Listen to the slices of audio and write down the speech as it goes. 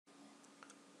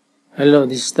Hello,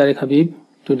 this is Tariq Habib.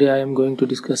 Today I am going to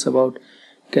discuss about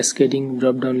cascading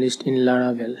dropdown list in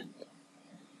Laravel.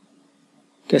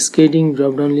 Cascading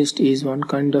dropdown list is one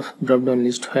kind of dropdown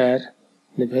list where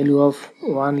the value of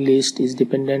one list is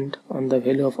dependent on the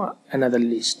value of another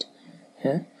list.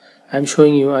 I'm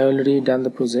showing you, I already done the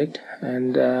project,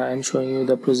 and I'm showing you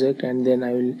the project, and then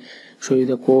I will show you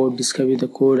the code, describe you the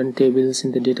code and tables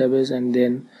in the database, and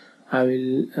then I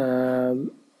will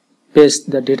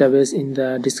paste the database in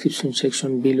the description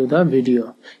section below the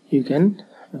video. You can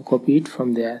copy it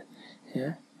from there.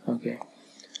 Okay.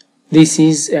 This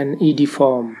is an ED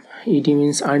form. ED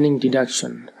means earning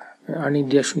deduction. Earning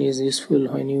deduction is useful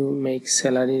when you make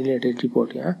salary related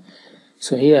report.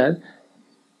 So here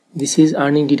this is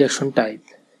earning deduction type.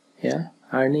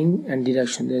 Earning and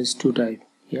deduction, there's two type.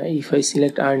 If I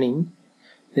select earning,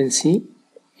 then see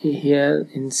here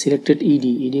in selected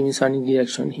ED means earning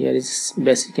deduction, here is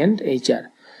basic and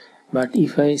HR. But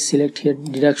if I select here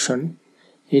deduction,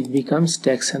 it becomes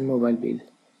tax and mobile bill.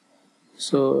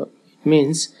 So it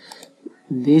means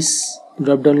this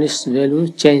drop down list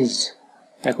value changed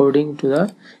according to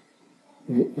the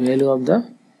value of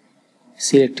the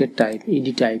selected type,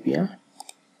 ED type.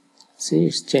 See,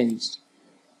 it's changed.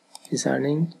 This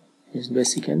earning is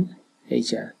basic and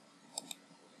HR.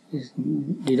 This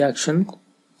deduction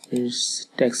is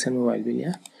tax and mobile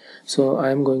bill. So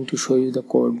I am going to show you the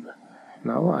code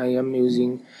now. I am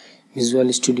using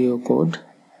Visual Studio Code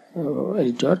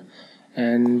editor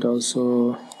and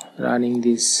also running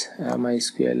this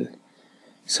MySQL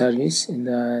service in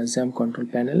the XAMPP control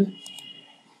panel.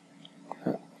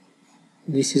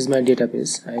 This is my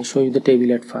database. I show you the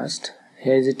table at first.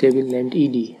 Here is a table named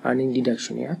ED, earning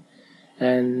deduction.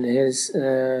 And here is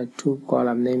two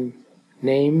column,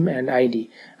 name and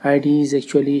ID. ID is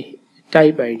actually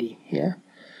type ID.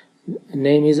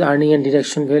 Name is earning and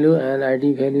deduction value, and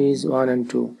ID value is 1 and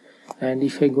 2. And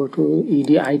if I go to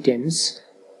ED items,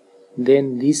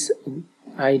 then this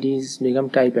ID is become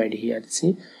type ID here.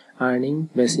 See, earning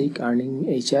basic, earning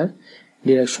HR,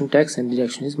 deduction tax, and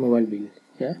deduction is mobile bill.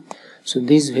 So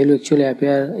this value actually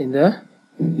appear in the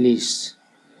list.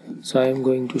 So I am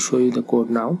going to show you the code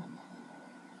now.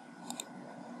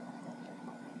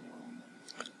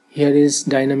 Here is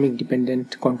dynamic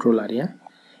dependent controller.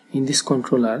 In this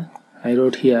controller I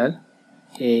wrote here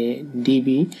a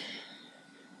DB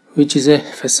which is a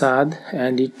facade,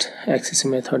 and it access a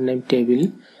method named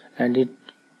table, and it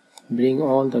bring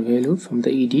all the value from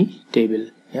the ED table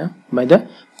by the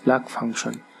pluck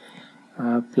function.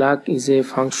 Pluck is a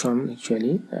function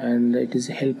actually, and it is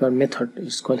a helper method.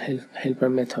 It's called helper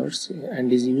methods,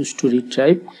 and is used to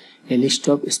retrieve a list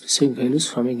of specific values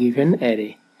from a given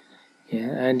array.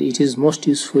 And it is most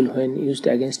useful when used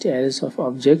against arrays of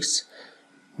objects,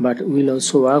 but will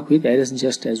also work with arrays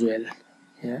just as well.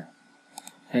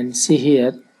 And see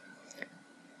here,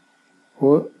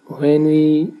 when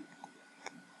we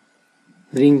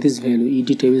bring this value,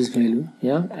 ED table's value,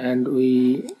 and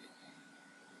we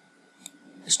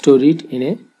store it in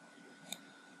a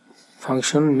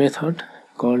function method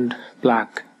called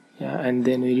pluck, and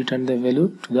then we return the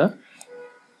value to the,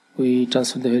 we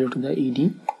transfer the value to the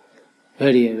ED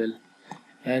variable,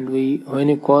 and when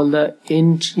you call the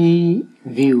entry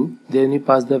view, then we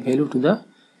pass the value to the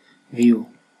view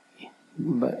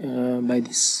by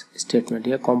this statement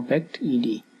compact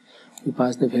ED. We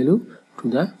pass the value to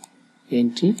the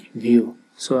entry view.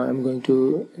 So I am going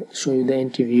to show you the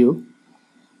entry view.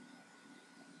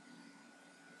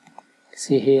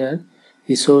 See here,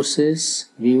 resources,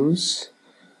 views,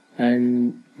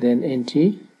 and then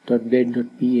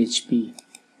entry.blade.php.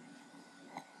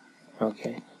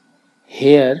 Okay,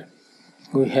 here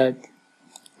we have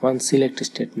one select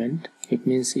statement. It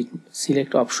means it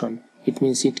select option. It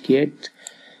means it create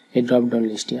a drop down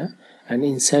list. And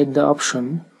inside the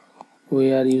option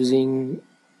we are using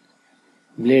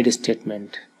blade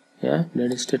statement.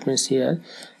 Blade statements here.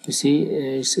 You see,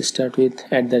 it's start with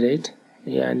 @ and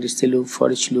it's a loop, for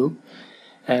each loop.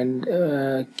 And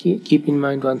keep in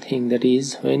mind one thing, that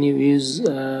is, when you use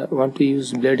want to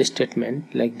use blade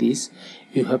statement like this,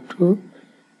 you have to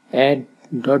add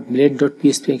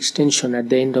 .blade.php extension at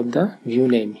the end of the view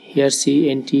name. Here see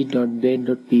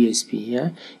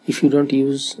entry.blade.php. If you don't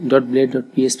use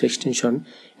 .blade.php extension,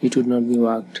 it would not be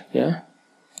worked.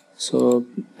 So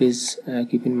please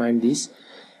keep in mind this.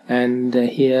 And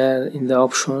here in the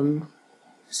option,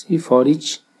 see for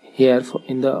each, here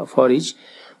in the for each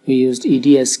we used ed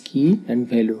as key and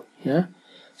value.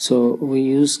 So we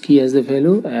use key as the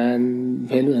value and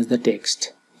value as the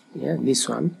text. This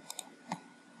one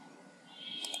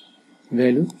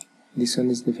value, this one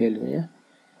is the value.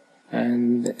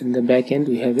 And in the back end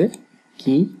we have a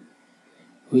key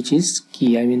which is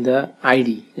key, I mean the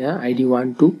ID, yeah, ID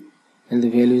 1 2, and the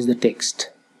value is the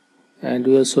text. And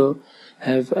we also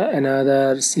have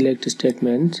another select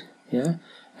statement, yeah,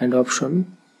 and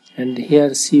option. And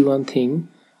here see one thing,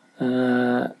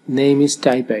 name is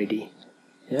type ID,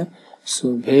 yeah.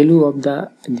 So value of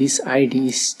this ID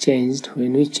is changed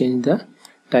when we change the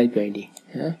type ID,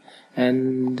 yeah.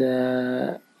 And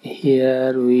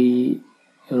here we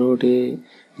wrote a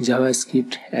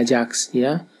JavaScript Ajax,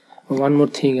 yeah. One more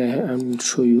thing I want to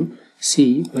show you.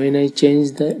 See, when I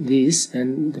change this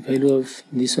and the value of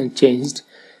this one changed,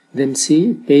 then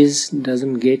see, page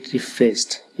doesn't get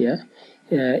refreshed, yeah.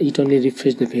 It only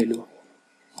refresh the value,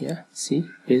 yeah. See,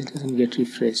 page doesn't get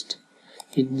refreshed,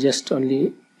 it just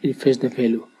only refresh the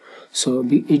value. So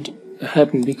it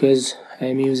happened because I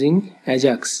am using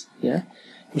Ajax, yeah.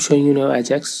 I'm showing you now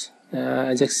Ajax.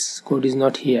 Ajax code is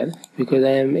not here because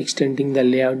I am extending the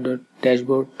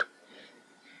layout.dashboard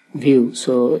view,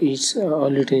 so it's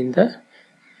already in the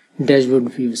dashboard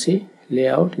view. See,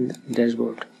 layout in the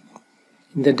dashboard.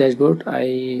 In the dashboard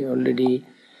I already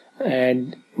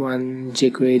add one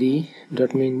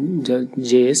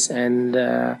jQuery.main.js and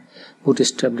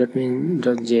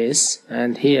bootstrap.main.js,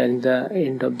 and here in the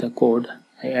end of the code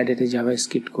I added a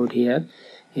JavaScript code here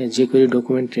jQuery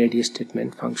document ready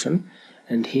statement function.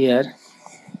 And here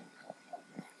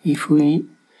if we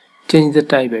change the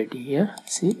type ID, yeah,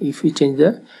 see, if we change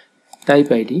the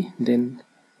type ID, then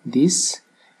this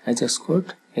Ajax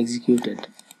code executed,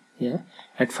 yeah.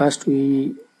 At first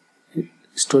we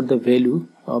store the value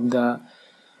of the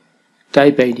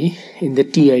type ID in the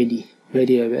TID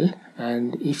variable,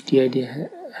 and if TID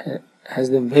has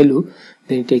the value,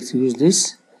 then it executes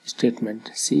this statement.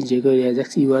 See, jQuery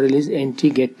Ajax URL is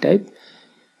entry getType,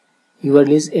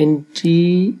 URL is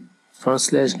entry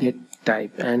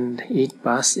 /getType, and it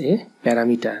pass a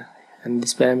parameter, and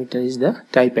this parameter is the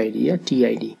type ID, yeah,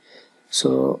 TID.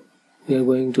 So we are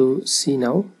going to see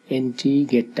now entry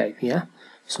getType, yeah.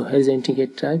 So here is entry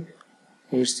getType.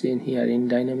 It's in here in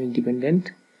dynamic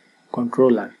dependent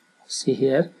controller. See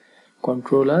here,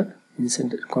 controller,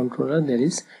 inside controller there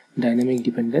is dynamic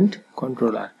dependent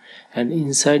controller, and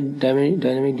inside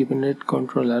dynamic dependent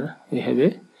controller we have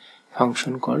a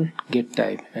function called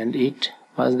getType, and it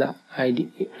pass the ID,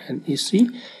 and you see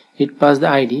it pass the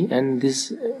ID, and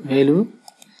this value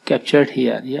captured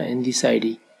here, yeah, in this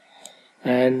ID.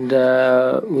 And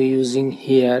we using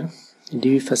here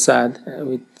db facade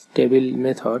with table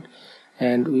method,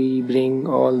 and we bring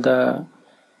all the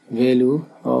value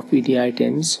of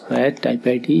editems where type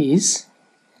ID is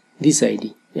this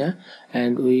ID, yeah,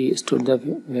 and we store the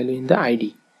value in the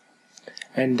ID,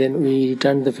 and then we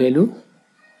return the value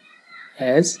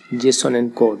as JSON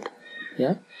encode,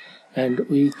 yeah, and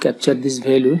we capture this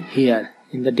value here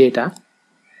in the data,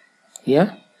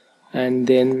 yeah, and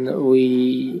then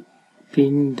we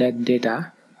print that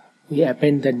data, we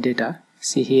append that data.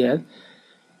 See here,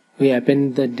 we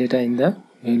append the data in the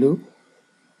value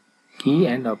key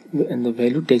and the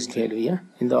value text value, yeah,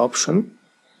 in the option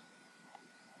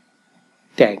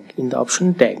tag,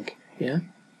 yeah.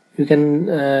 You can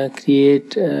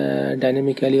create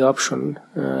dynamically option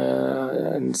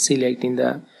and select in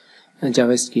the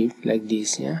JavaScript like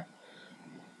this, yeah.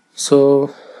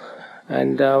 So,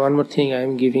 and one more thing, I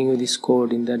am giving you this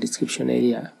code in the description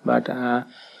area, but I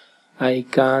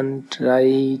can't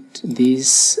write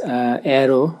this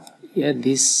arrow, yeah,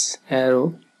 this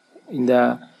arrow in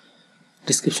the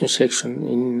description section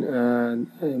in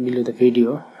below the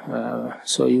video,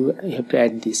 so you have to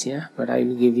add this, yeah, but I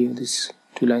will give you this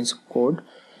 2 lines of code.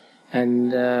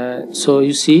 And so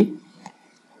you see,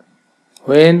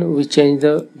 when we change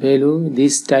the value,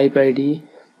 this type ID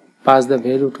pass the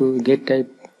value to getType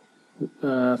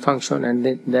function, and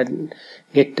then that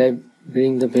getType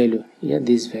bring the value, yeah,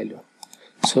 this value.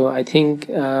 So I think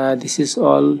this is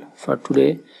all for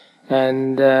today,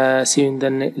 and see you in the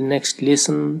next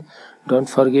lesson. Don't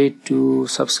forget to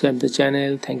subscribe the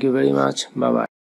channel. Thank you very much. Bye bye.